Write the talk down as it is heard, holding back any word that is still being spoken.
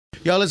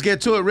Yo, let's get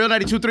to it. Real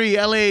 92.3,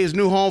 LA's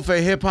new home for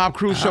Hip Hop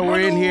Crew Show.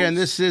 We're in here, and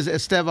this is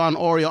Estevan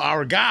Oriol,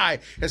 our guy.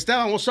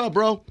 Estevan, what's up,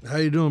 bro? How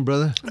you doing,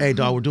 brother? Hey,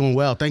 dog, we're doing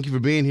well. Thank you for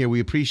being here. We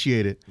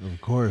appreciate it.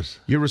 Of course.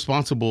 You're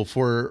responsible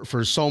for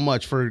so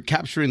much, for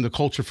capturing the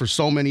culture for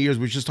so many years.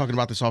 We were just talking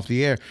about this off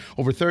the air.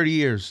 Over 30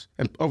 years,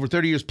 and over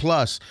 30 years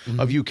plus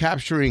of you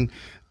capturing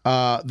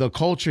the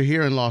culture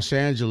here in Los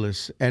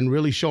Angeles and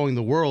really showing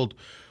the world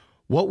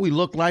what we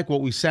look like, what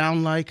we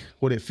sound like,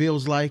 what it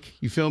feels like.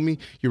 You feel me?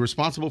 You're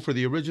responsible for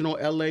the original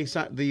LA,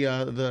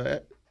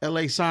 the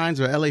LA signs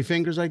or LA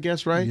fingers, I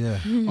guess, right? Yeah.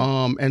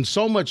 And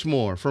so much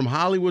more. From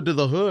Hollywood to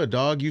the hood,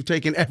 dog. You've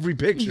taken every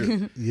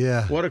picture.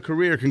 Yeah. What a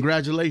career.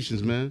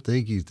 Congratulations, man.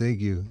 Thank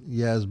you.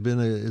 Yeah,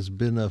 it's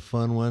been a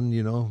fun one,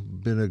 you know.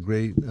 Been a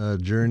great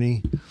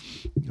journey.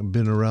 I've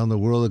been around the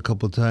world a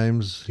couple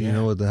times, you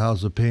know, at the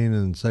House of Pain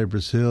in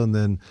Cypress Hill, and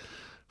then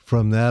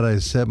from that, I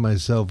set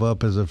myself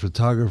up as a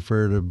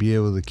photographer to be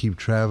able to keep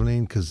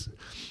traveling, because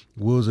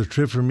what was a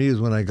trip for me is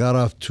when I got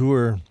off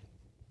tour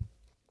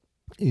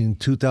in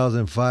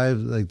 2005,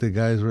 like the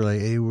guys were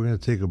like, hey, we're going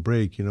to take a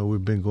break. You know,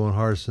 we've been going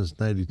hard since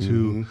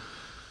 92.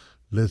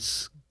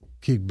 Let's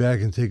kick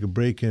back and take a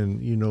break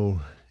and, you know,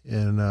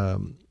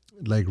 and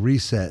like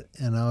reset.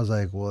 And I was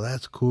like, well,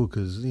 that's cool,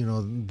 because, you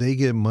know, they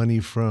get money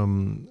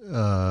from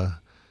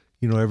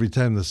you know, every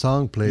time the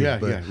song plays. Yeah,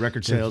 but yeah,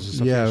 record sales and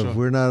stuff. Yeah, sure. if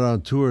we're not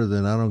on tour,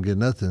 then I don't get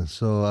nothing.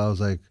 So I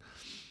was like,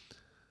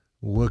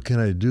 what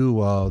can I do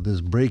while this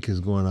break is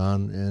going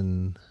on?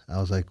 And I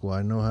was like, well,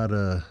 I know how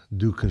to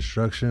do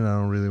construction. I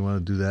don't really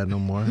want to do that no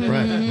more.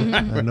 Right.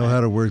 I know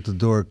how to work the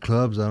door at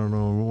clubs. I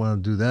don't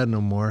want to do that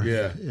no more.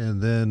 Yeah.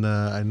 And then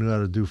I knew how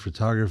to do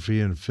photography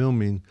and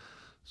filming.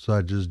 So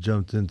I just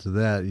jumped into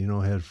that, you know,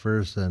 head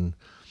first. And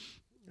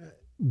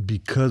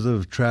because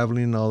of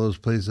traveling all those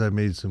places, I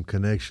made some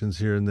connections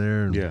here and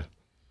there. And yeah.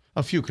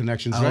 A few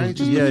connections, right?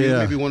 Just yeah, a few, yeah.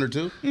 maybe one or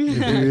two. If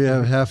you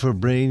have half a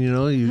brain, you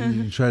know,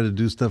 you try to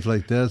do stuff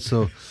like that.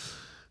 So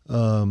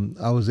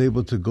I was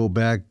able to go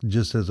back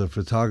just as a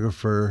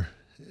photographer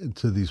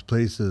to these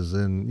places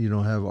and, you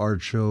know, have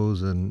art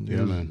shows. And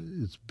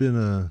it's been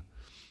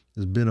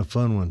a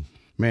fun one.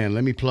 Man,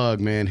 let me plug,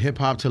 man. Hip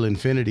Hop Till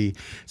Infinity.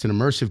 It's an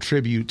immersive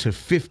tribute to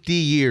 50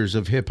 years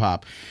of hip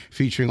hop,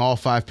 featuring all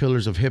 5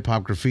 pillars of hip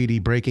hop: graffiti,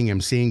 breaking,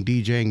 emceeing,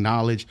 DJing,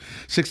 knowledge.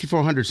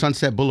 6400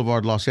 Sunset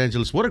Boulevard, Los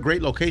Angeles. What a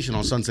great location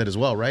on Sunset as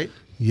well, right?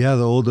 Yeah,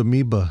 the old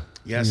Amoeba.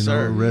 Yes, you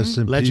sir. Know, rest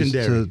in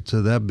Legendary. peace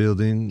to that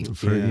building.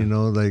 For you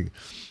know, like,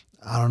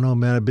 I don't know,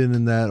 man. I've been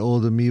in that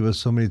old Amoeba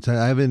so many times.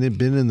 I haven't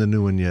been in the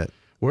new one yet.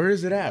 Where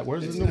is it at?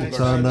 Where's the new one? It's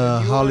on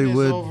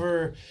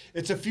Hollywood.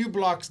 It's a few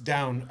blocks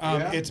down.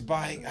 It's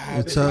by.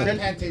 It's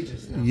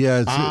Pantages.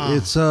 Yeah,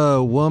 it's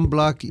 1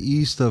 block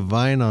east of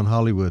Vine on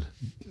Hollywood.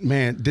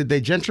 Man, did they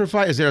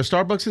gentrify? Is there a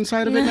Starbucks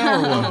inside of it now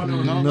or what?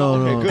 No.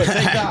 Okay, good.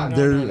 Thank God.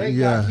 Thank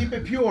God. Keep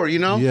it pure, you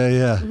know?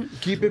 Yeah.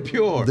 Keep it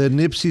pure. The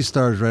Nipsey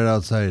star's right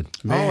outside.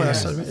 Man.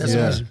 That's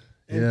amazing.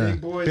 Yeah.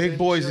 Big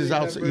Boys is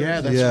outside.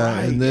 Yeah, that's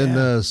right. And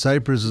then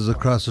Cypress is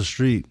across the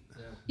street.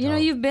 You know,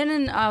 you've been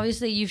in,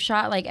 obviously, you've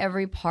shot like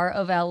every part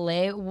of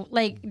LA.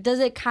 Like, does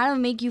it kind of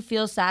make you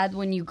feel sad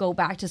when you go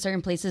back to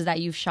certain places that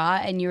you've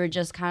shot and you're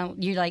just kind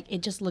of, you're like,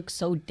 it just looks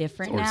so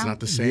different now? It's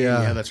not the same.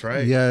 Yeah, that's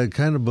right. Yeah, it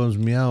kind of bums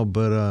me out,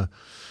 but,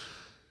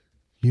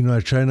 you know, I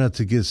try not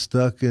to get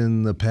stuck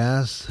in the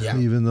past,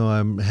 even though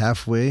I'm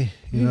halfway.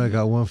 You know, I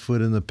got 1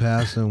 foot in the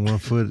past and 1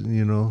 foot,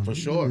 you know, for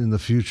sure, in the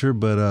future.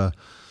 But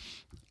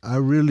I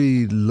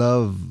really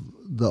love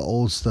the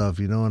old stuff,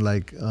 you know, and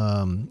like,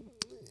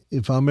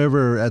 if I'm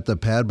ever at the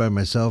pad by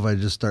myself, I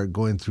just start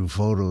going through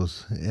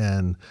photos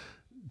and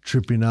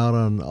tripping out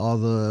on all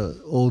the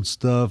old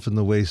stuff and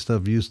the way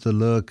stuff used to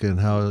look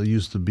and how it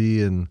used to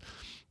be. And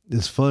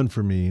it's fun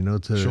for me, you know,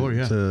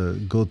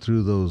 to go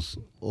through those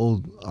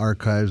old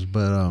archives.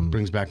 But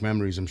brings back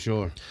memories, I'm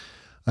sure.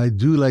 I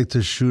do like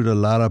to shoot a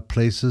lot of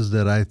places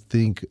that I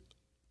think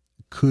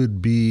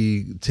could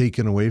be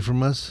taken away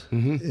from us.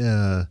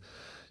 You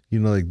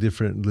know, like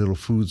different little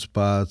food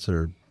spots,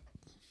 or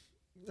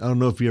I don't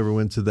know if you ever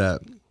went to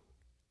that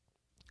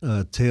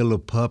Tail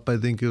of Pup, I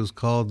think it was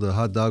called, the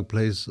hot dog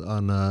place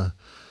on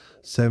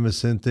San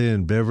Vicente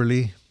and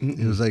Beverly.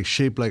 It was like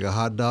shaped like a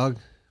hot dog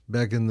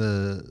back in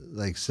the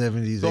like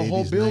 70s, 80s, 90s. The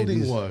whole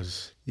building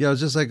was. Yeah, it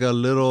was just like a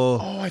little.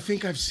 Oh, I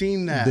think I've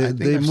seen that.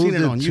 They I've moved seen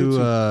it on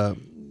YouTube.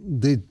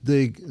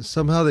 They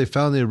somehow they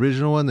found the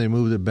original one. They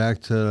moved it back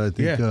to, I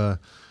think,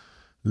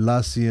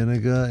 La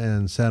Cienega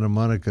and Santa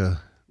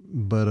Monica.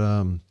 But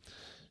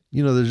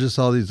you know, there's just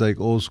all these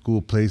like old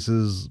school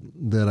places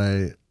that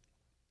I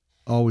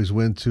always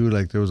went to.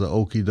 Like there was an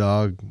Okie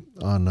Dog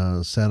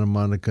on Santa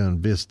Monica and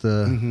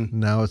Vista.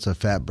 Now it's a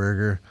Fat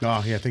Burger.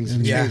 Oh yeah, things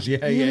have changed.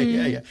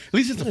 Yeah. At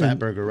least it's a Fat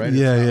Burger, right?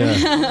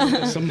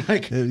 Yeah. Some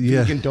like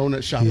vegan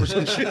donut shop or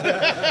some shit.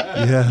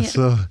 Yeah,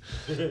 so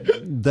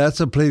that's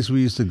a place we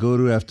used to go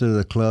to after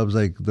the clubs.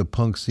 Like the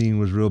punk scene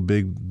was real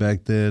big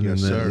back then in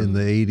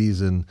the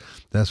 80s, and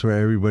that's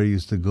where everybody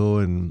used to go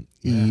and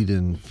eat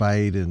and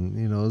fight, and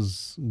you know, it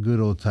was good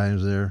old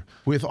times there.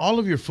 With all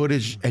of your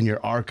footage and your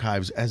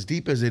archives, as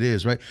deep as it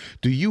is, right?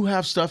 Do you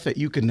have stuff that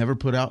you could never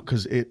put out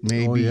because it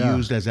may be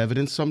used as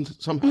evidence somehow.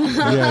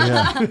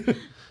 Yeah.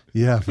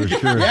 Yeah, for sure.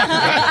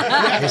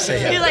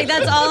 He's like,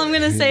 that's all I'm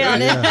gonna say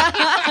on it.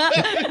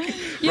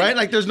 Right?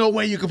 Like, there's no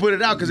way you could put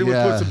it out because it would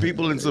put some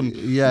people in some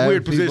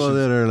weird people positions.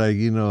 that are like,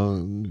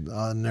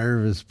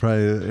 nervous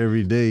probably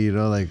every day,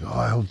 like, oh,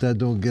 I hope that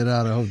don't get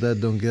out. I hope that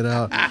don't get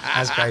out.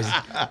 That's crazy.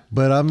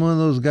 But I'm one of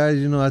those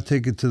guys, I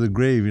take it to the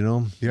grave,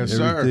 Yes,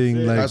 everything,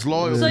 sir. like, that's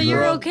loyal. So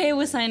you're okay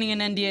with signing an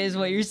NDA is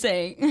what you're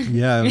saying.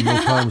 Yeah, I have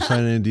no problem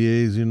signing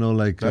NDAs,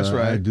 like, that's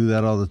right. I do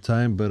that all the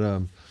time. But,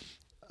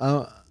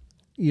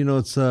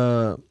 it's,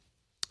 to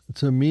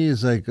me,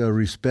 it's like a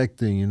respect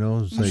thing, It's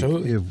like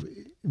Absolutely.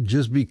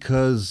 just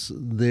because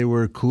they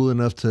were cool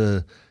enough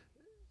to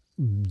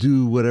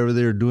do whatever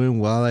they were doing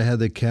while I had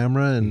the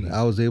camera and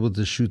I was able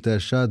to shoot that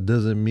shot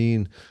doesn't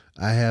mean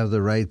I have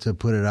the right to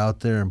put it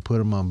out there and put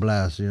them on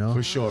blast,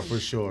 For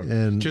sure.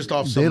 And just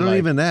off they don't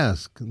even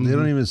ask. They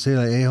don't even say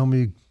like, hey,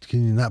 homie,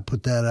 can you not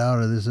put that out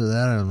or this or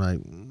that? And I'm like,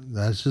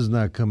 that's just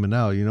not coming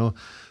out,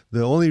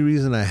 The only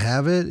reason I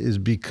have it is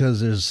because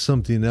there's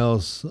something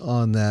else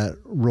on that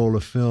roll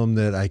of film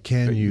that I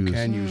can use. You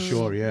can use,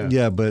 sure, yeah.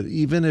 Yeah, but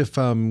even if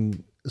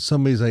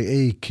somebody's like,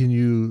 hey, do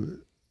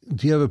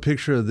you have a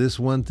picture of this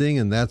one thing?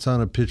 And that's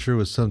on a picture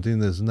with something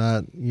that's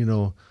not,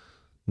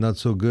 not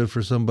so good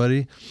for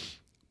somebody.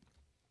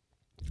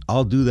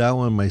 I'll do that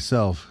one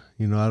myself.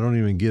 I don't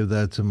even give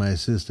that to my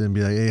assistant and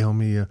be like, hey,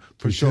 homie,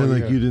 pretend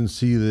like you didn't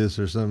see this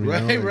or something.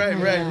 Right.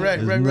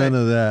 There's none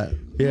of that.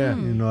 Yeah.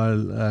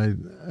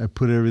 I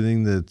put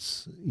everything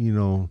that's,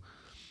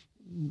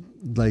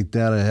 like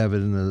that. I have it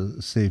in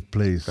a safe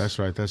place. That's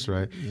right.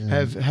 Yeah.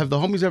 Have the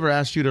homies ever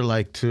asked you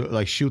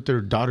to shoot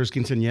their daughter's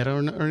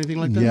quinceañera or anything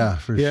like that? Yeah,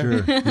 for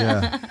sure.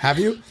 Yeah. Have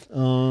you? I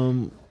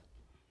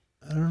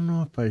don't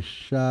know if I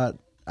shot.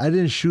 I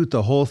didn't shoot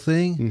the whole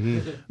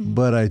thing,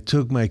 but I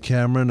took my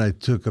camera and I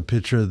took a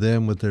picture of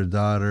them with their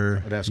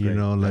daughter. Oh, that's great.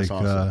 That's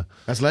awesome.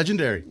 That's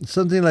legendary.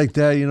 Something like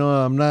that.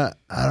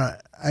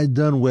 I'd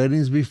done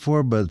weddings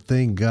before, but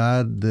thank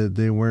God that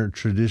they weren't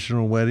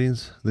traditional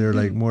weddings. They were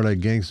like more like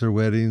gangster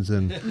weddings,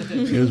 and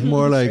it was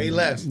more like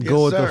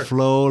go with the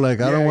flow. Like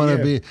I don't want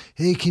to be,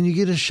 hey, can you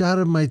get a shot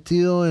of my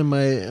tío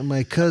and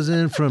my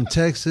cousin from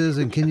Texas,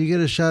 and can you get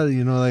a shot of,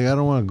 like I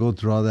don't want to go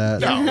through all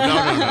that. No.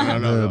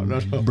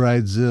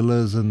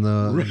 Bridezillas and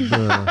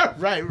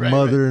the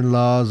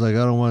mother-in-laws. Like I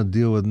don't want to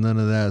deal with none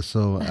of that.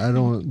 So I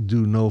don't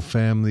do no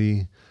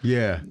family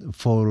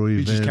photo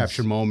events. You just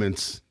capture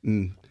moments.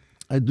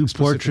 I do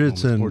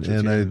portraits moments,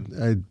 and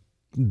I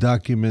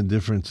document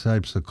different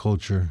types of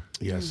culture.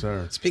 Yes,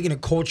 sir. Speaking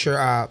of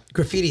culture,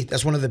 graffiti,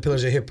 that's one of the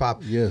pillars of hip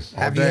hop. Yes.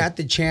 Have you had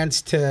the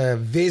chance to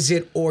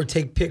visit or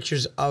take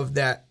pictures of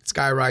that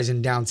skyrise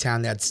in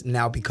downtown that's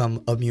now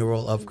become a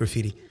mural of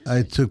graffiti?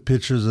 I took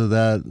pictures of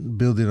that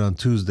building on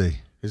Tuesday.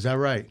 Is that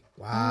right?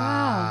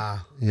 Wow.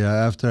 Yeah,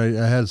 after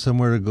I had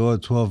somewhere to go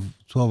at 12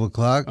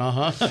 o'clock.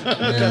 That's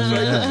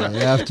right.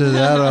 After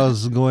that,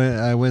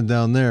 I went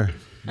down there.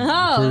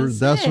 Oh,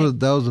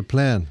 that was the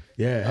plan.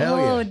 Yeah, hell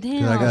yeah. Oh,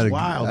 damn.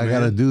 I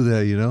gotta do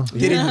that,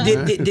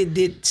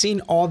 Did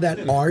seeing all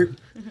that art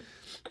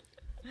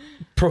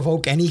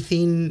provoke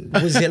anything?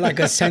 Was it like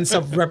a sense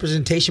of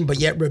representation, but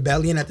yet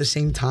rebellion at the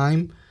same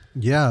time?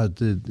 Yeah,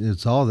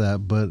 it's all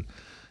that, but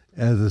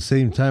at the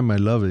same time, I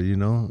love it.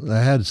 I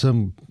had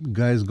some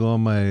guys go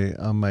on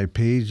my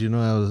page. I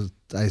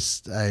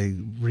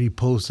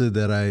reposted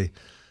that I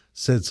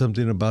said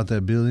something about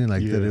that building,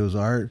 like that it was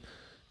art.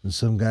 And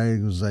some guy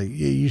was like,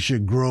 yeah, you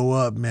should grow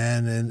up,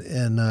 man,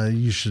 and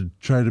you should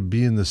try to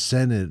be in the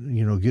Senate,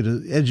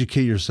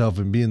 educate yourself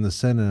and be in the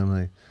Senate. I'm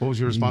like, what was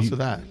your response to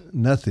that?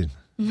 Nothing.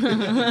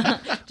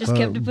 Just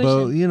kept it pushing.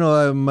 But,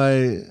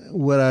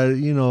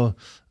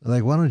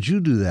 why don't you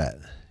do that?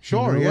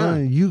 Sure, Why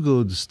don't you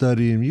go to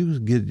study and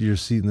you get your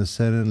seat in the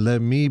Senate and let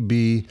me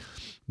be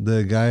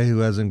the guy who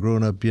hasn't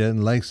grown up yet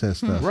and likes that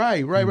stuff.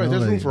 Right.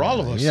 There's room for all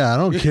of us. Yeah, I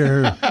don't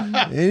care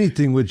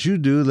anything what you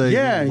do. Like,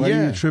 why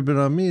are you tripping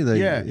on me? Like,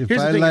 Here's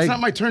the thing. It's not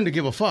my turn to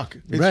give a fuck.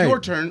 It's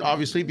your turn,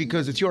 obviously,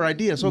 because it's your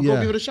idea. So go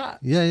give it a shot.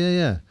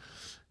 Yeah.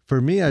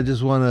 For me, I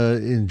just want to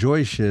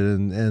enjoy shit.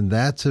 And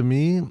that to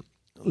me,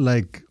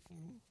 like,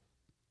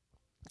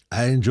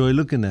 I enjoy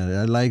looking at it.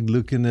 I like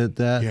looking at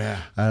that.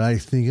 Yeah. I like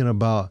thinking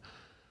about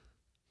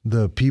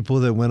the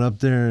people that went up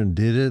there and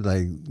did it,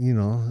 like,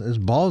 it's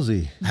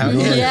ballsy.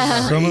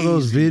 Some of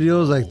those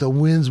videos, like the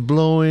wind's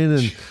blowing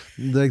and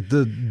like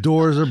the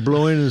doors are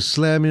blowing and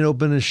slamming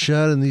open and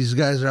shut, and these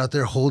guys are out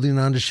there holding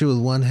on to shit with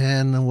one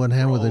hand and one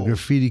hand with a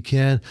graffiti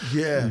can.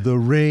 Yeah. The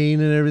rain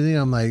and everything.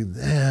 I'm like,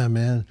 damn,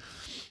 man.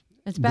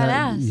 It's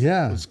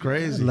badass. It's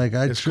crazy. Like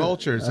it's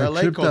culture. It's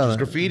LA culture. It's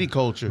graffiti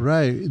culture.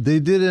 Right. They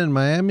did it in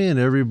Miami and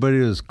everybody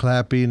was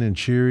clapping and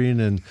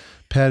cheering and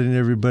patting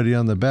everybody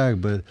on the back,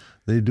 but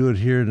they do it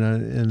here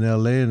in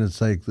LA, and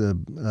it's like the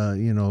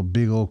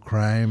big old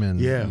crime and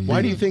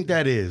Why do you think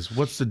that is?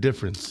 What's the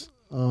difference?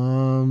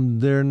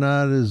 They're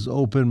not as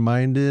open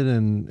minded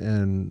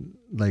and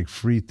like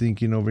free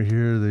thinking over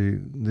here.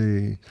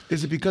 They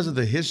Is it because of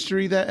the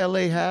history that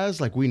LA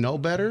has? Like we know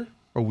better,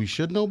 or we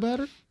should know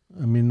better?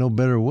 I mean, no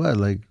better what.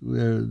 Like,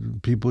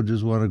 people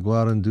just want to go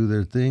out and do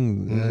their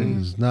thing.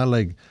 It's not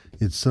like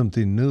it's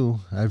something new.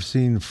 I've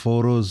seen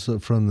photos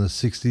from the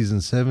 60s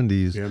and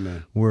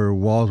 70s where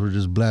walls were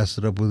just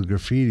blasted up with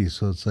graffiti.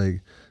 So it's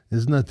like,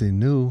 it's nothing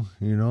new,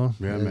 you know?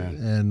 Yeah, man.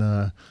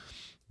 And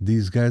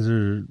these guys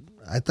are,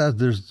 I thought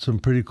there's some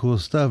pretty cool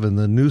stuff. And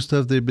the new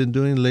stuff they've been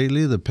doing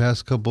lately, the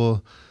past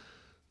couple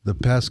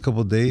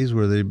days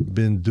where they've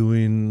been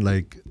doing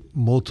like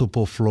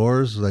multiple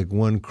floors, like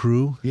one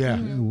crew. Yeah.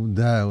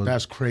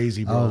 That's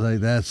crazy, bro. I was like,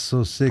 that's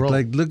so sick. Bro.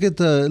 Like, look at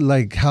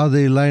like how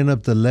they line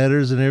up the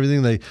letters and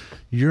everything. Like,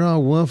 you're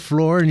on one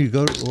floor and you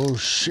go, oh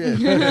shit.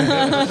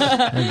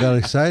 I got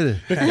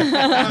excited. You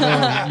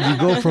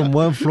go from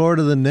one floor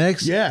to the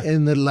next,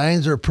 and the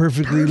lines are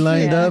perfectly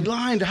lined up.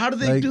 Lined. How do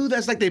they do that?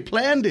 It's like they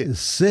planned it.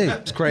 It's sick.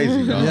 It's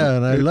crazy, dog. Yeah,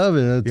 and I love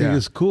it. I think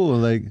it's cool.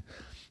 Like,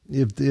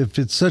 if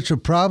it's such a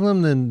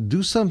problem, then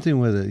do something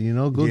with it. You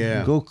know,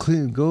 go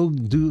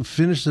clean,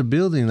 finish the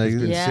building. Like,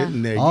 it's been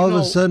sitting there. All of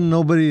a sudden,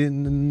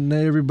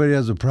 everybody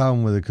has a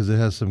problem with it because it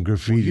has some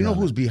graffiti. Well, you know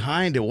who's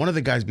behind it? One of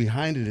the guys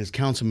behind it is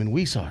Councilman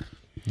Weisard.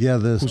 Yeah,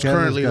 who's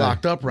currently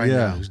locked up right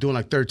now. He's doing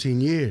like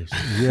 13 years.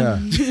 Yeah.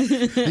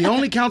 The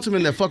only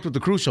councilman that fucked with the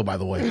cruise show, by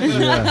the way.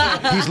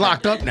 Yeah. He's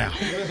locked up now.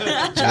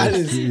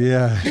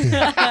 Yeah.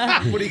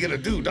 What are you going to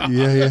do, dog?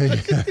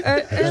 Yeah.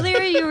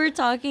 Earlier you were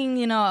talking,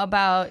 you know,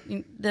 about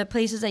the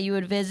places that you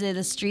would visit,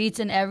 the streets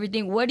and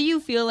everything. What do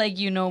you feel like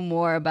you know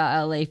more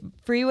about LA?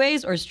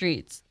 Freeways or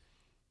streets?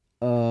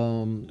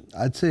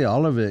 I'd say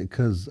all of it,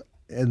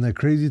 and the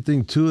crazy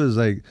thing too is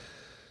like,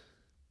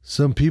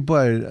 some people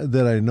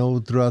that I know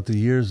throughout the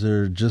years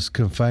are just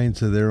confined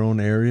to their own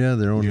area,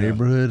 their own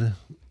neighborhood,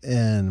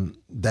 and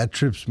that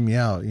trips me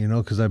out, you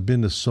know, because I've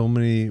been to so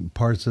many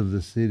parts of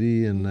the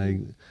city, and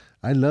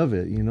I love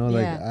it, you know.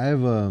 Like, I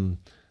have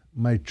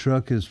my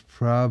truck is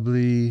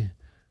probably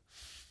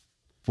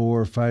 4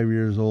 or 5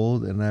 years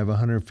old, and I have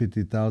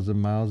 150,000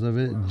 miles of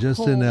it just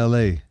in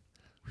LA.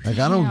 Like,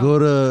 I don't go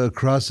to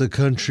across the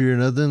country or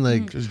nothing.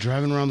 Like, just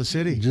driving around the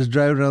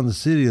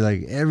city.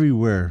 Like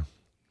everywhere.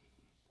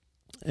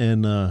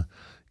 And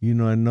you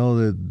know, I know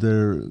that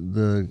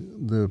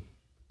the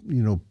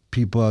you know,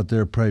 people out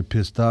there are probably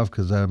pissed off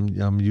because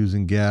I'm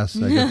using gas.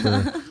 I got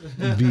the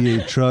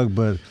V8 truck,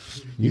 but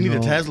you need a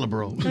Tesla,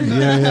 bro.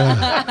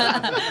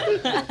 Yeah.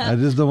 I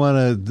just don't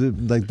want to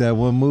like that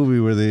one movie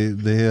where they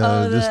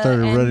just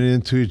started running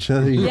into each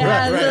other.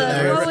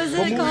 Yeah, what was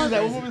it called?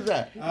 What movie was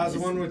that? The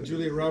one with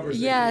Julia Roberts.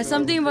 Yeah,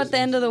 something about the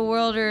end of the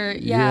world, or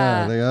like,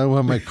 I don't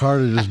want my car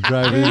to just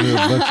drive into a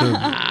bunch of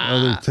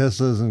other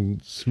Teslas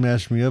and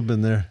smash me up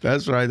in there.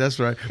 That's right.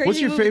 Crazy What's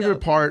your movie, favorite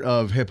though. part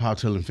of Hip Hop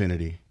Till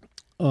Infinity?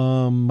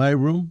 My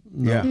room?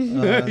 No.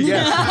 Yeah.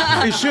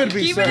 Yes. It should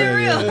be. Keeping it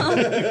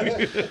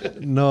real.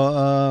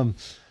 No,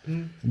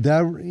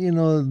 that, you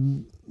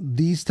know,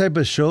 these type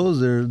of shows,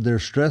 they're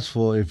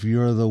stressful if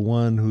you're the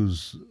one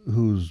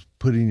who's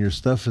putting your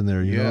stuff in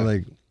there, you know,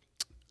 like,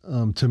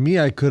 to me,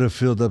 I could have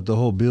filled up the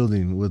whole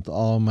building with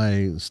all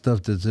my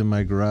stuff that's in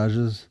my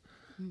garages.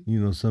 You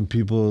know, some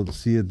people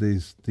see it, they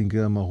think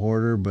I'm a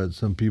hoarder, but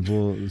some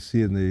people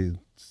see it and they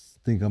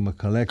think I'm a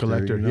collector.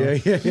 You know?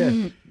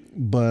 Yeah.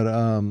 But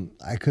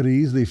I could have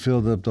easily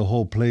filled up the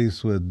whole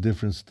place with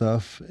different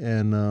stuff,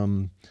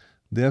 and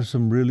they have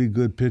some really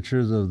good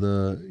pictures of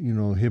the, you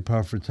know, hip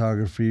hop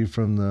photography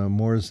from the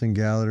Morrison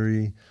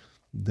Gallery.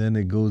 Then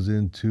it goes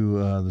into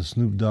the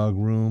Snoop Dogg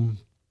room,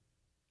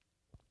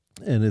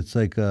 and it's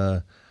like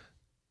a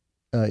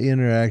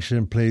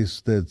interaction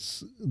place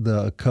that's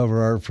the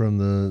cover art from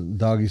the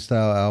Doggy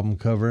Style album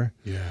cover.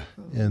 Yeah.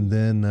 And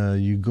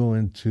then you go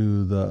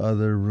into the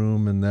other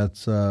room, and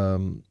that's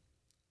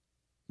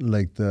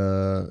like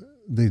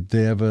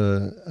they have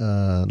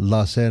a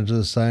Los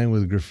Angeles sign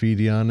with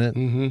graffiti on it.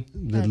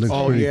 Mm-hmm. That looks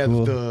pretty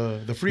cool.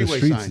 The freeway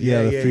sign.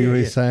 Yeah, the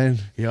freeway sign.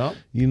 Yep.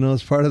 You know,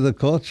 it's part of the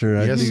culture.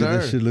 I think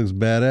that shit looks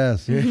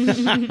badass.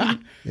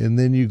 And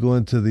then you go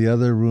into the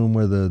other room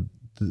where the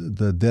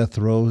death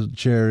row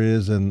chair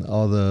is, and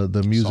all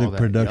the music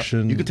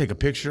production. Yep. You can take a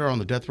picture on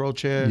the death row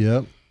chair.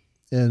 Yep.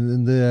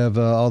 And they have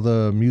all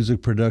the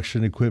music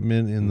production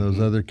equipment in those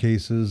other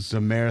cases.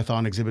 The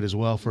marathon exhibit as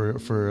well for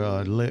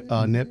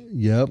NIP.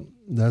 Yep,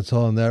 that's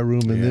all in that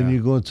room. And then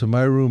you go into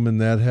my room,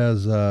 and that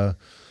has.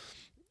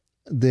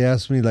 They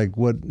asked me like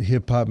what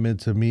hip hop meant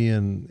to me,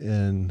 and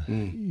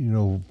you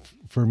know,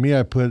 for me,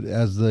 I put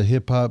as the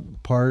hip hop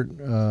part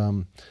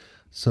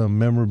some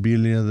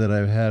memorabilia that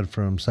I've had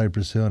from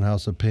Cypress Hill and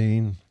House of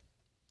Pain,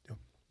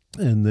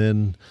 and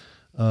then.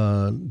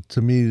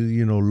 To me,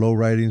 you know, low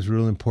riding is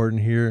real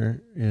important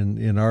here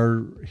in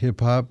our hip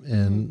hop,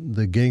 and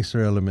the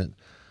gangster element.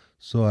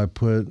 So I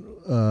put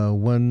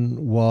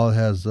one wall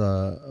has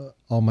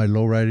all my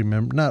low riding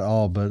not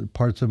all, but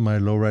parts of my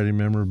low riding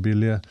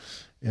memorabilia,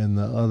 and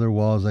the other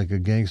wall is like a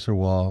gangster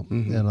wall.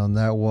 And on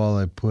that wall,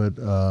 I put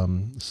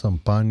some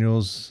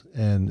paños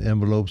and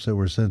envelopes that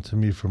were sent to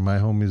me from my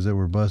homies that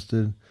were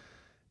busted.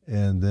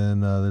 And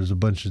then there's a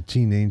bunch of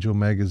Teen Angel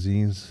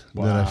magazines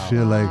that I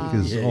feel like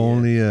is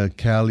only a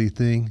Cali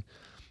thing.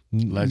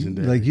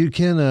 Legendary. Like, you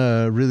can't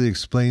really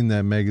explain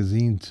that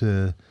magazine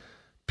to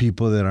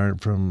people that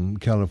aren't from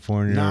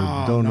California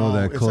or don't know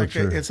that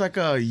culture. It's like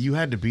a you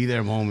had to be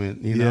there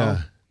moment, you know?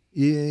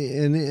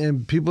 Yeah,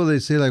 and people, they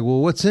say like, well,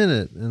 what's in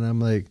it? And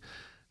I'm like,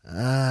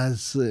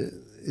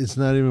 it's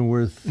not even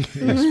worth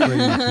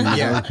explaining to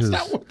you. It's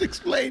not worth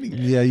explaining.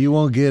 Yeah, you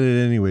won't get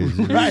it anyways.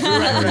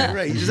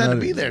 Right. You just had to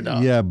be there,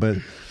 dog. Yeah, but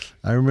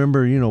I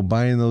remember,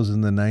 buying those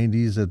in the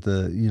 90s at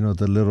the,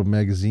 the little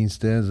magazine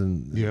stands.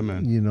 And, yeah,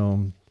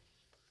 man.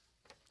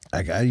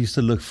 I used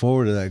to look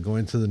forward to that,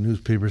 going to the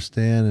newspaper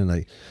stand and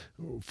like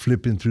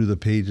flipping through the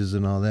pages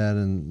and all that.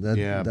 And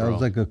that was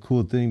like a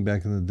cool thing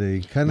back in the day.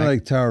 Kind of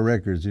like Tower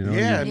Records,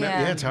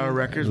 Yeah, Tower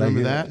Records. Like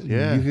remember that?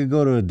 Yeah. You could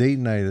go to a date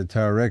night at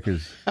Tower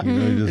Records.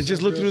 And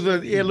just look through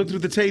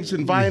the tapes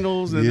and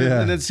vinyls and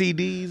then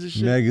CDs and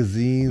shit.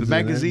 Magazines.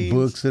 And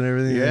books and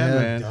everything.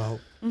 Yeah,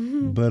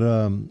 man. But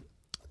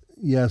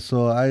yeah,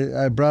 so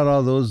I brought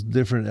all those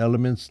different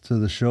elements to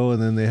the show,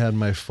 and then they had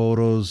my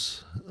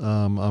photos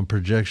on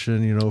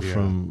projection,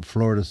 from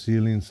floor to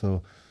ceiling.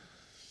 So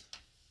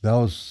that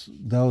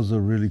was a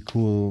really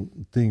cool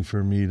thing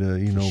for me to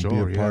be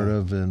a part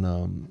of.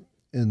 And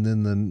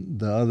then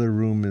the other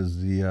room is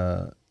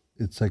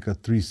it's like a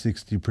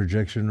 360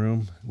 projection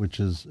room, which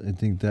is, I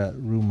think, that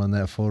room on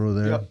that photo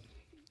there. Yep.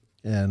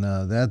 And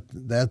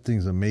that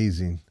thing's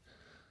amazing.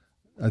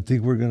 I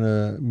think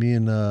me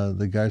and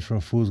the guys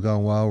from Fools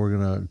Gone Wild, we're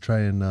going to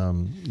try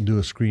and do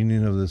a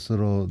screening of this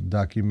little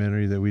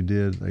documentary that we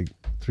did, like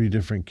 3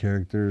 different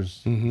characters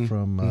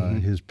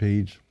from his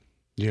page.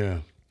 Yeah.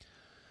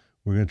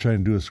 We're going to try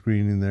and do a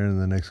screening there in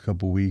the next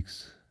couple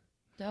weeks.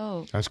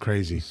 Dope. That's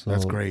crazy. So,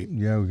 that's great.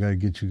 Yeah, we got to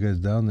get you guys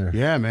down there.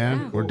 Yeah, man.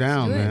 Yeah, we're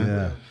down, man.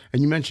 Yeah.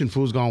 And you mentioned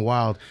Fools Gone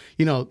Wild.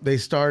 They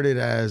started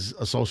as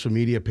a social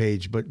media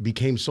page, but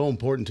became so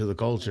important to the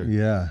culture.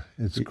 Yeah,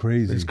 it's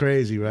crazy. It's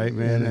crazy, right,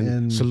 man?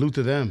 And salute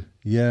to them.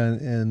 Yeah,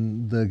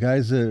 and the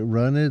guys that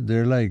run it,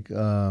 they're like,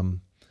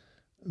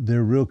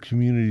 they're real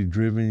community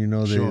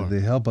driven. They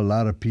help a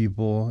lot of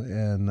people,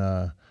 and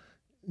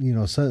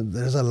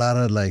there's a lot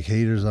of like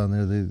haters on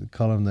there. They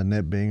call them the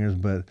net bangers,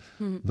 but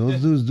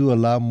those dudes do a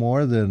lot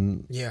more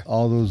than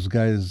all those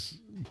guys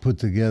put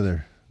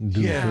together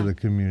do for the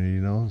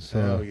community,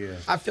 So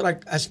I feel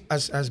like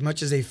as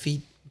much as they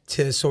feed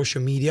to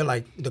social media,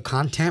 like the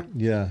content,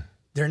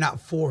 they're not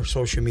for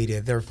social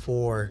media. They're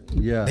for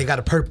they got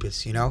a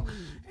purpose,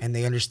 and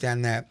they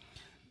understand that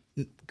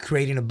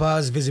creating a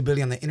buzz,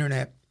 visibility on the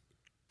internet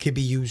could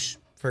be used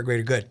for a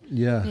greater good.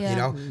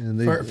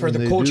 And for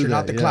the culture,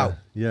 not the clout.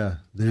 Yeah,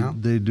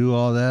 they do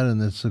all that, and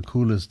it's the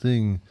coolest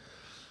thing.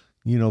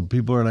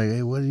 People are like,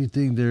 "Hey, what do you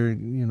think they're,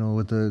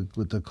 with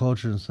the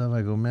culture and stuff?"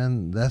 I go,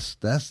 "Man, that's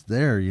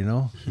there,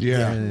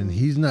 Yeah. And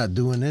he's not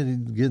doing it. He's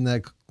getting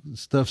that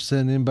stuff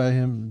sent in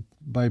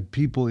by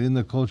people in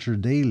the culture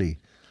daily.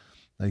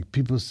 Like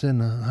people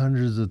send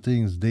hundreds of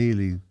things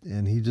daily,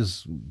 and he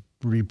just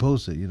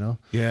reposts it,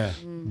 Yeah.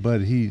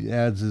 But he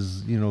adds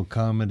his,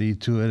 comedy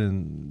to it,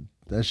 and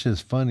that shit's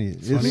funny.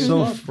 It's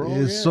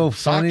so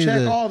funny check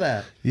that all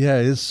that. Yeah,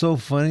 it's so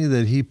funny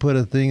that he put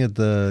a thing at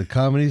the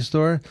Comedy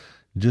Store,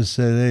 just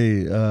said,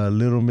 "Hey,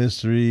 little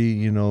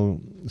mystery,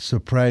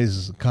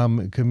 surprise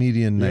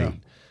comedian night,"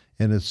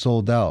 and it's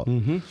sold out.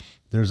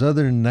 There's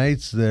other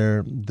nights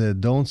there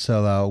that don't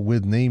sell out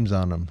with names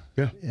on them.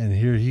 Yeah. And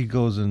here he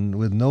goes and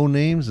with no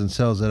names and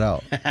sells it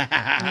out.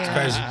 It's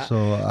crazy.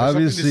 So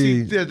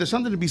obviously there's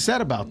something to be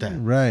said about that.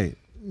 Right.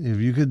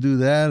 If you could do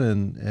that,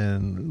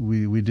 and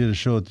we did a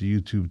show at the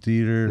YouTube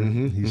Theater.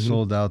 He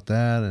sold out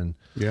that, and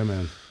yeah,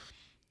 man,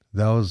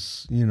 that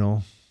was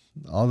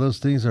all those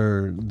things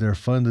they're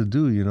fun to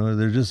do.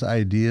 They're just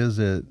ideas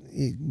that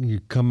you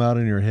come out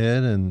in your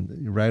head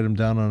and you write them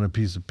down on a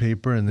piece of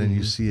paper, and then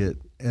you see it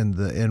and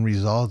the end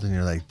result, and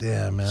you're like,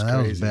 damn, man,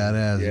 that was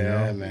badass.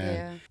 Yeah, man.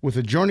 Yeah. With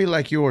a journey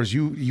like yours,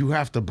 you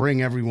have to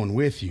bring everyone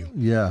with you.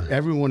 Yeah,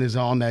 everyone is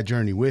on that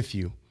journey with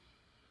you,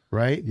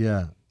 right?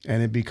 Yeah.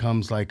 And it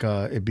becomes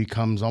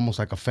almost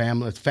like a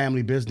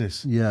family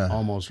business. Yeah.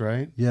 Almost,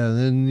 right? Yeah.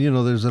 And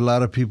then, there's a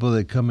lot of people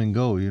that come and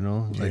go,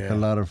 like a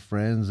lot of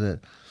friends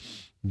that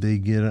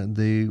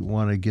they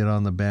want to get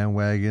on the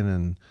bandwagon,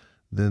 and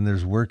then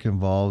there's work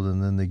involved,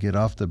 and then they get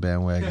off the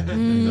bandwagon,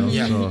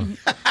 So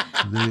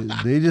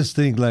they just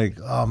think like,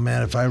 oh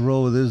man, if I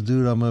roll with this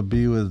dude, I'm going to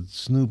be with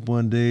Snoop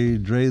one day,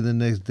 Dre the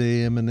next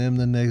day, Eminem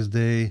the next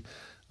day.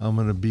 I'm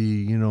going to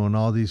be, in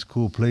all these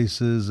cool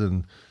places,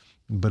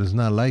 but it's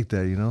not like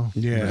that,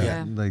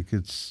 Yeah. Like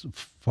it's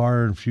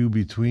far and few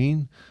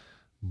between,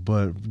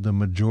 but the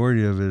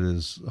majority of it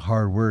is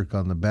hard work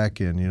on the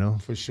back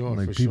end, For sure.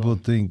 Like people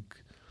think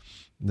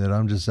that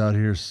I'm just out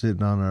here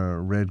sitting on a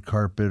red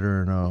carpet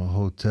or in a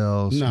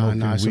hotel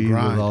smoking weed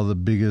with all the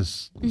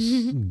biggest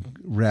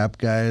rap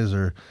guys,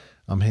 or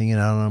I'm hanging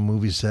out on a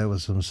movie set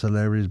with some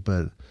celebrities,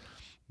 but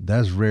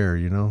that's rare,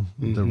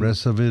 The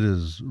rest of it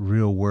is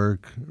real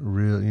work,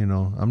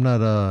 I'm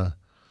not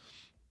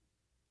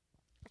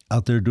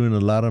out there doing a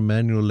lot of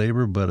manual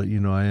labor, but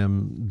I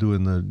am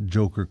doing the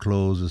Joker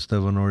clothes, the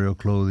Estevan Oriol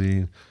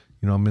clothing.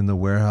 I'm in the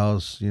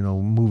warehouse,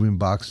 moving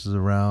boxes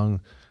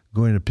around,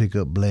 going to pick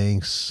up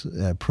blanks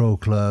at Pro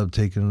Club,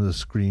 taking them to the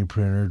screen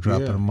printer,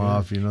 dropping them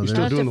off. You're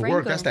still doing the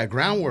work. That's that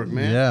groundwork,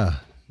 man. Yeah.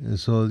 And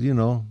so,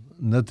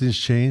 nothing's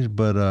changed,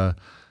 but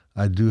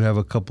I do have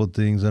a couple of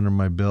things under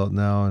my belt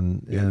now,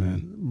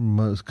 and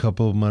a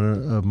couple of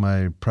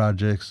my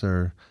projects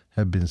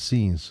have been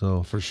seen.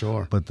 So for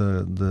sure. But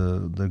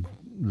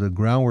the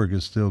groundwork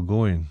is still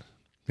going.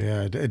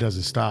 Yeah, it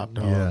doesn't stop,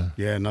 dog.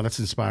 Yeah, no, that's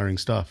inspiring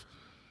stuff.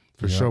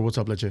 For sure. What's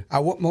up, Leche?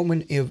 At what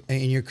moment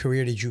in your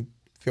career did you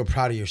feel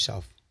proud of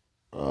yourself?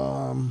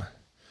 Because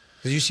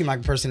you seem like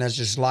a person that's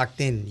just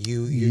locked in.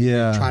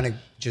 You're trying to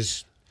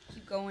just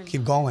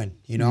keep going,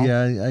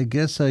 Yeah, I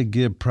guess I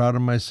get proud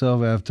of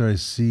myself after I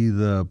see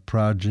the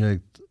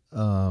project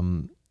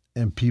and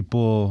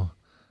people's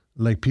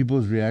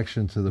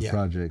reaction to the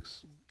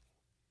projects.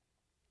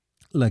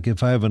 Like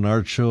if I have an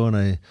art show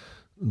and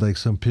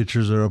some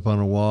pictures are up on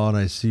a wall and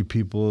I see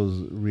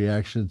people's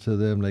reaction to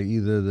them, like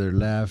either they're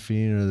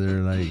laughing or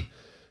they're like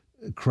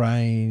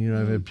crying.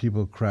 I've had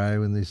people cry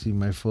when they see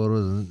my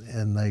photos,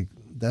 and like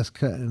that's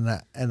kind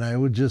of, and I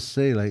would just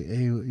say like,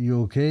 hey,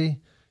 you okay?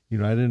 I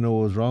didn't know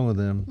what was wrong with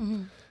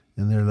them.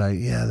 And they're like,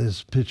 yeah,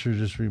 this picture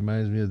just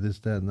reminds me of this,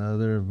 that, and the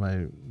other, of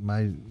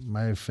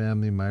my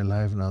family, my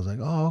life. And I was like,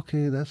 oh,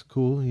 okay, that's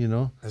cool,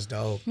 That's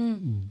dope.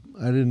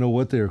 I didn't know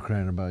what they were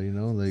crying about,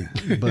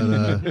 but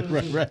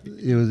right.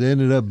 It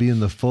ended up being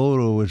the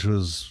photo, which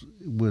was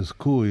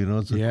cool,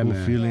 It's a cool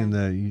feeling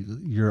that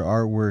your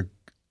artwork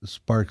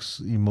sparks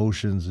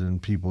emotions in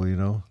people,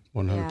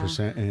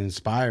 100%, and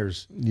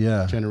inspires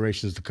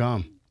generations to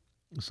come.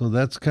 So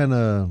that's kind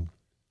of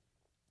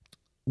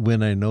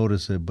when I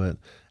notice it, but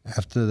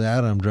after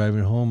that, I'm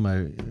driving home,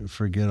 I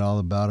forget all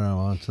about it. I'm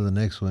on to the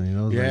next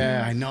one,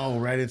 Yeah, I know,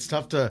 right? It's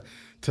tough to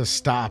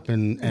stop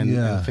and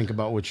think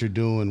about what you're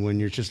doing when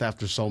you're just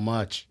after so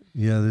much.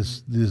 Yeah,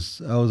 this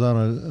I was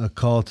on a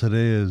call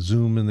today, a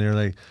Zoom, and they're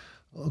like,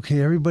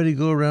 okay, everybody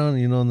go around,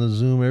 on the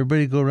Zoom,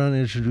 everybody go around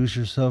and introduce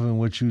yourself and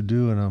what you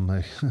do. And I'm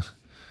like,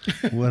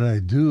 what I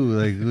do?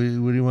 Like,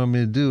 what do you want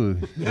me to do?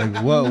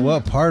 Like,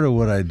 what part of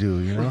what I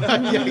do,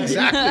 Yeah,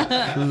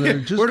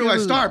 exactly. So where do I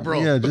start, bro?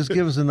 Yeah, just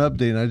give us an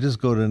update. And I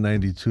just go to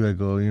 92. I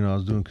go, I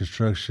was doing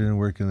construction,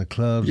 working the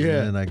clubs. Yeah.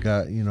 And then I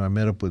got, I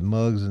met up with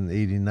Muggs in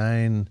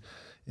 89.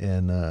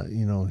 And,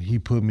 he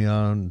put me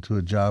on to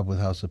a job with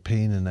House of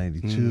Pain in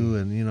 92.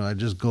 And, I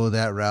just go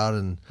that route.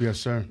 And, yes,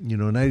 sir.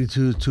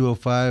 92 to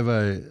 2005,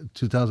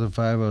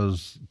 I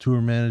was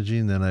tour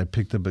managing. Then I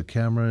picked up a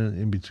camera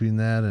in between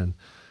that. And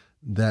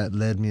that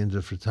led me into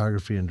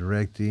photography and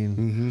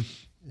directing.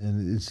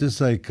 And it's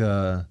just like,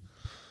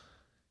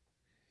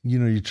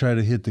 you try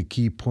to hit the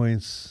key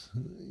points,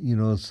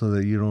 so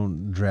that you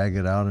don't drag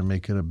it out and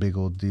make it a big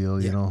old deal,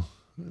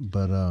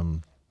 But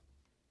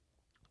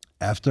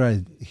after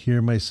I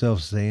hear myself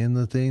saying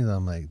the things,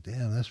 I'm like,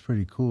 damn, that's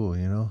pretty cool,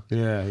 Yeah,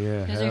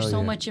 yeah. Because there's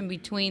so much in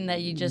between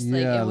that you just,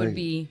 it would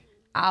be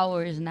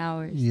hours and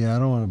hours. Yeah, I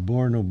don't want to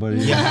bore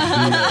nobody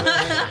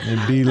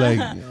and be like,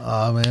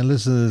 oh man,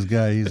 listen to this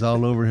guy. He's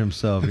all over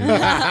himself.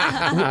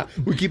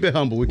 We keep it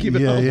humble. We keep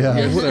it humble.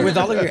 Yeah. With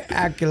all of your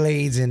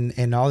accolades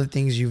and all the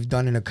things you've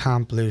done and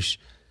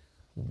accomplished,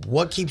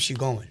 what keeps you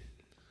going?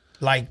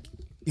 Like,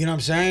 you know what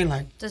I'm saying?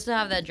 Like, just to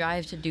have that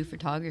drive to do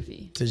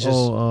photography. To just,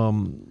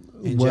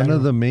 one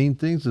of the main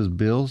things is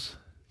bills.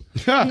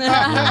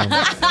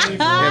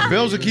 Yeah,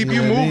 bills will keep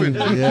you moving.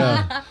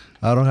 Yeah.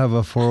 I don't have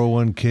a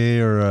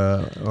 401k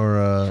or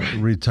a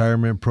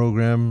retirement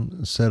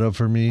program set up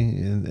for me,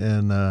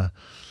 and I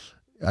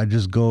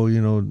just go,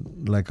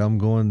 like I'm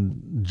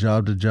going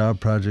job to job,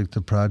 project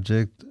to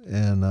project,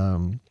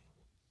 and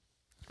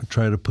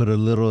try to put a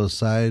little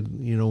aside,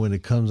 when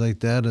it comes like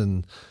that,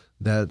 and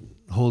that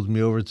holds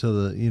me over to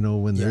the,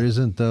 when there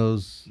isn't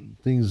those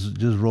things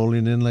just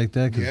rolling in like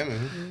that. 'Cause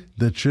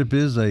the trip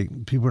is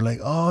like, people are like,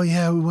 oh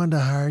yeah, we wanted to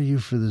hire you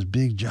for this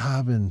big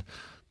job,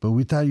 but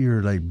we thought you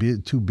were like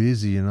too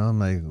busy, I'm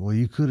like, well,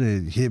 you could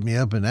have hit me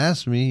up and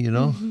asked me,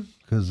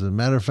 because as a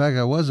matter of fact,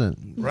 I wasn't.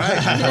 Right.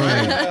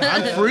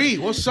 I'm free.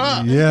 What's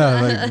up?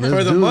 Yeah, like, let's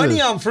for the do money,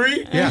 it. I'm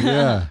free.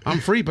 Yeah. I'm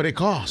free, but it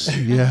costs.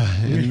 Yeah,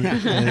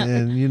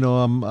 and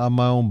I'm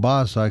my own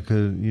boss, so I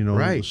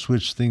could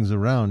switch things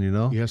around,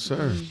 Yes,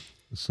 sir.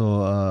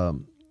 So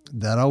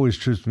that always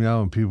trips me out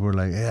when people are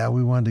like, yeah,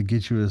 we wanted to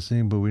get you a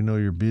thing, but we know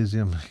you're busy.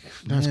 I'm like,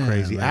 that's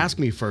crazy. Like, ask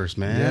me first,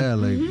 man. Yeah,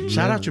 like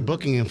shout out your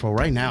booking info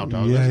right now,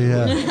 dog.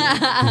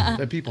 Yeah.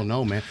 Let people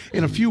know, man.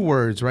 In a few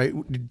words, right?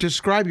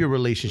 Describe your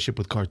relationship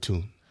with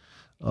cartoon.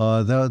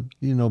 That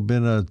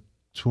been a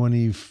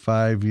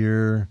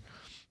 25-year,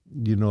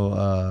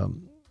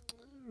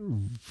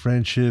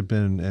 friendship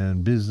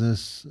and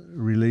business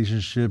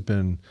relationship,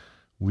 and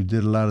we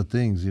did a lot of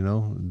things, did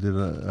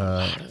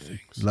a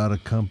lot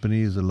of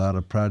companies, a lot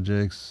of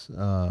projects,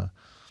 opened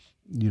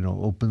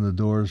the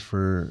doors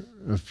for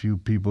a few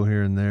people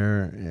here and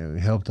there.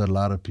 It helped a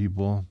lot of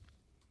people,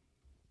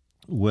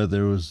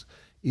 whether it was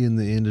in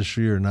the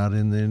industry or not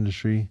in the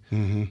industry.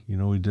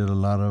 We did a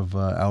lot of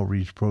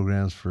outreach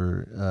programs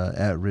for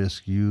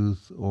at-risk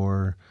youth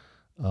or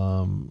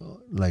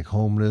like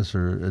homeless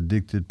or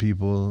addicted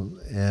people.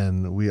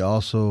 And we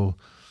also,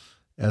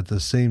 at the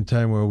same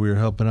time where we were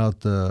helping out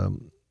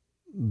the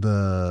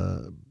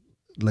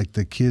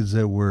kids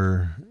that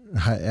were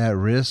at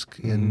risk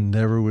and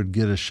never would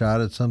get a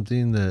shot at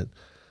something that,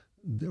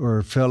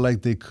 or felt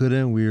like they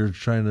couldn't, we were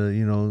trying to,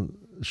 you know,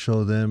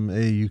 show them,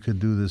 hey, you could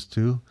do this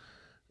too.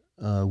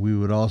 We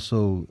would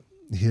also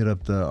hit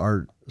up the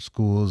art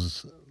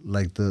schools,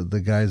 like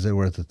the guys that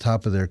were at the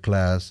top of their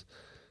class,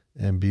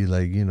 and be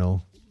like, you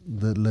know,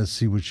 let's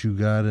see what you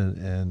got,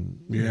 and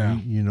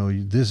you know,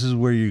 this is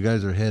where you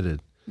guys are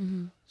headed.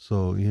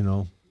 So, you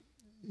know,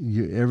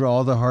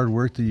 all the hard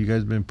work that you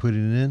guys been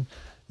putting in,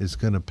 it's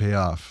gonna pay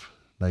off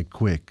like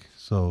quick.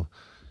 So,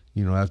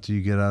 you know, after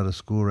you get out of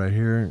school right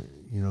here,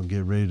 you know,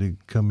 get ready to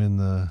come in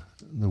the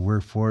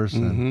workforce,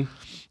 and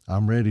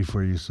I'm ready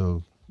for you.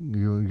 So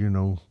you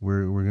know,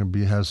 we're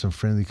gonna have some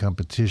friendly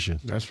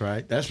competition. That's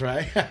right.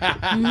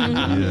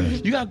 Yeah.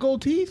 You got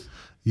gold teeth?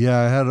 Yeah,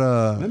 I had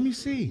Let me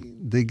see.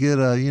 They get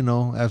you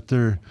know,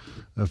 after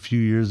a few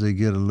years, they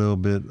get a little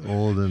bit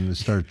old and they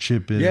start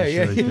chipping. And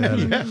shit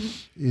like that.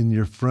 In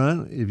your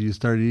front, if you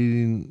start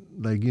eating,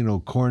 like, you know,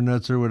 corn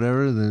nuts or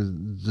whatever,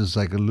 then just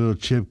like a little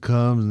chip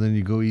comes, and then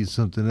you go eat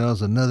something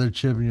else, another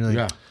chip, and you're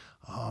like,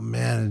 oh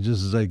man, it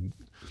just is like,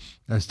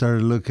 I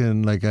started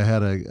looking like I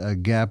had a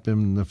gap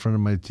in the front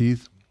of my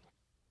teeth,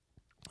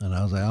 and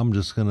I was like, I'm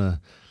just gonna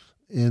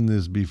end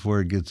this before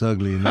it gets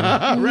ugly. You know?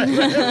 Right.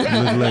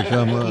 Look like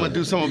I'm gonna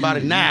do something about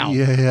it now.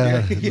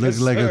 Yeah. Look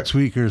like a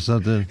tweaker or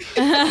something.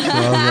 So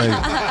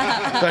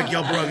I was like,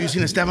 yo, bro, have you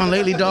seen Estevan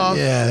lately, dog?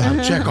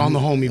 Yeah. Check on the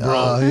homie,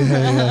 bro.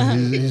 Yeah.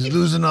 He's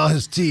losing all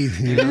his teeth.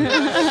 You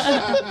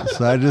know?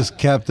 So I just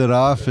capped it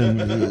off,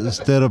 and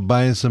instead of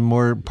buying some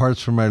more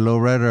parts for my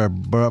lowrider, I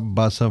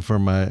bought some for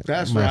my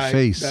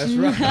face. That's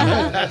right.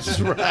 That's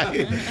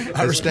right.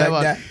 I respect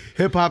that.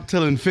 Hip Hop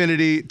Till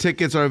Infinity.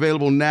 Tickets are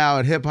available now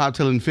at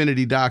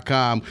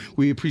hiphoptillinfinity.com.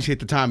 We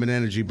appreciate the time and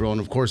energy, bro, and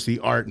of course the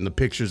art and the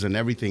pictures and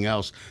everything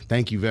else.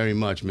 Thank you very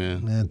much,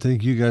 man. Man,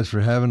 thank you guys for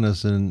having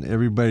us, and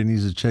everybody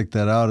needs to check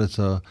that out. It's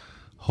a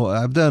whole,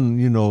 I've done,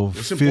 you know,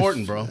 it's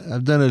important, bro.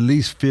 I've done at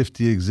least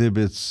 50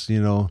 exhibits,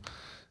 you know,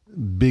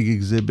 big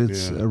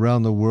exhibits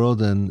around the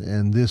world,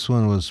 and this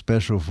one was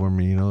special for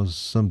me. You know,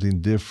 something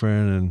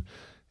different, and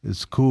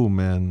it's cool,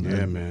 man.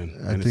 Yeah, man.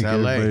 I and think it's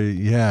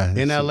LA.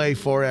 In LA,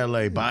 for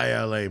LA, by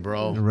LA,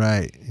 bro.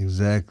 Right,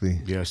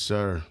 exactly. Yes,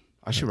 sir.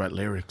 I should write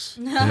lyrics.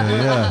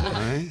 Yeah.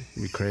 Right?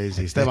 Be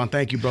crazy. Estevan,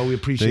 thank you, bro. We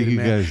appreciate it,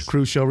 man. Guys.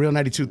 Cruise Show, Real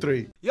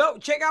 92.3. Yo,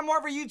 check out more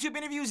of our YouTube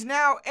interviews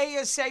now,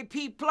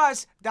 ASAP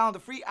Plus. Download the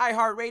free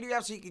iHeartRadio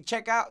app so you can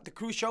check out the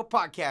Cruise Show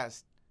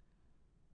podcast.